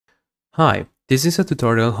Hi, this is a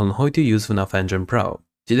tutorial on how to use FNAF Engine Pro.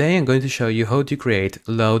 Today I'm going to show you how to create,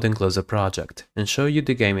 load and close a project, and show you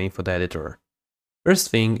the game info editor. First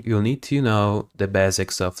thing, you'll need to know the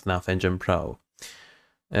basics of FNAF Engine Pro.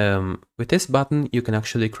 With this button, you can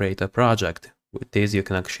actually create a project. With this, you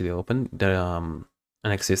can actually open an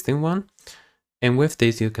existing one, and with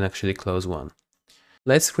this, you can actually close one.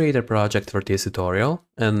 Let's create a project for this tutorial,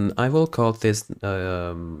 and I will call this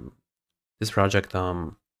project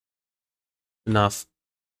FNAF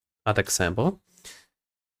at example.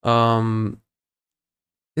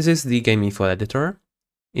 This is the game info editor.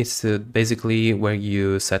 It's basically where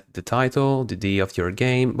you set the title, the day of your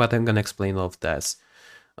game, but I'm gonna explain all of this.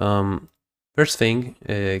 First thing,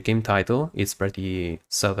 game title is pretty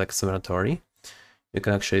self-explanatory. You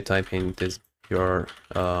can actually type in your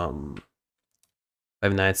Five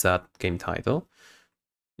Nights at game title.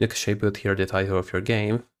 You can actually put here the title of your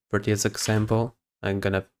game. For this example,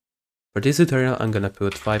 for this tutorial, I'm gonna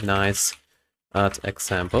put Five Nights at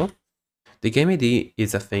example. The game ID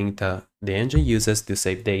is a thing that the engine uses to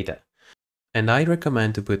save data, and I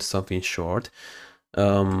recommend to put something short.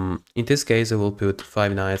 In this case, I will put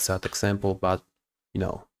Five Nights at example, but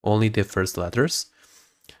only the first letters.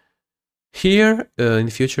 Here, in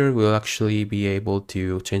the future, we'll actually be able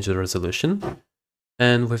to change the resolution,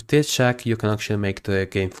 and with this check, you can actually make the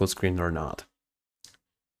game full screen or not.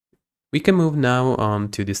 We can move now on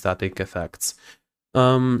to the static effects.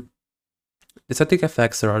 The static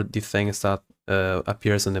effects are the things that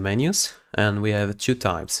appears on the menus, and we have two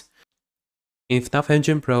types. In FNAF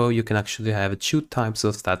Engine Pro, you can actually have two types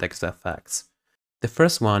of static effects. The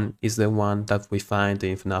first one is the one that we find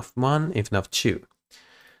in FNAF 1 and FNAF 2.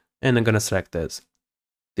 And I'm gonna select this.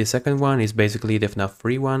 The second one is basically the FNAF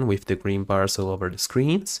 3 one with the green bars all over the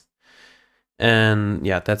screens. And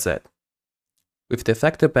yeah, that's it. With the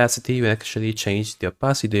effect opacity, we actually change the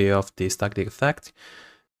opacity of the static effect.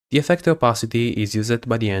 The effect opacity is used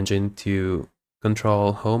by the engine to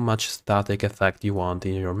control how much static effect you want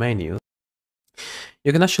in your menu.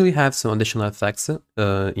 You can actually have some additional effects.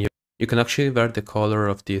 You can actually vary the color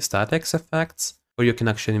of the statics effects, or you can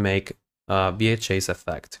actually make a VHS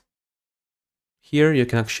effect. Here you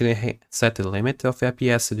can actually set the limit of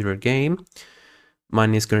FPS to your game.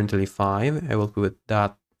 Mine is currently 5. I will put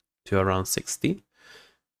that to around 60.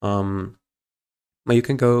 But you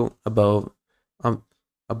can go above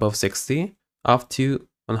 60 up to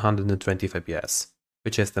 120 FPS,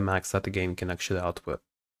 which is the max that the game can actually output.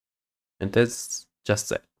 And that's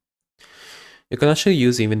just it. You can actually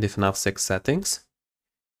use even the FNAF 6 settings.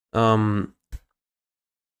 And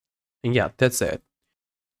yeah, that's it.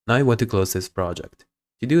 Now I want to close this project.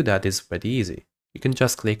 To do that is pretty easy. You can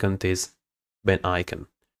just click on this pen icon.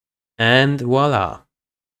 And voila!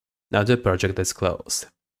 Now the project is closed.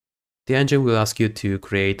 The engine will ask you to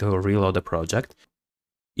create or reload the project.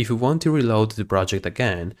 If you want to reload the project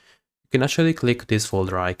again, you can actually click this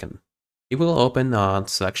folder icon. It will open a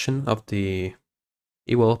selection of the...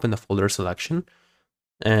 It will open a folder selection,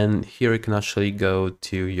 and here you can actually go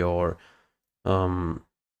to your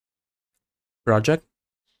project,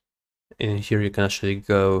 and here you can actually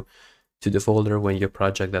go to the folder when your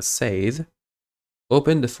project is saved.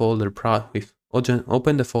 Open the folder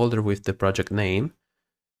with the project name,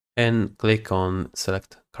 and click on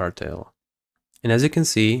Select Cartel. And as you can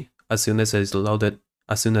see, as soon as I loaded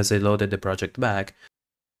the project back,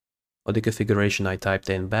 or the configuration I typed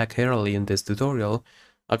in back early in this tutorial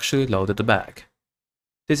actually loaded back.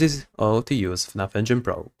 This is how to use FNAF Engine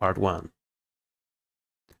Pro Part 1.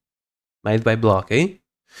 Made by Blocky.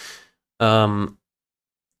 In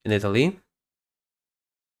Italy.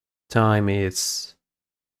 Time is...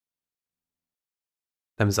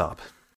 Time's up.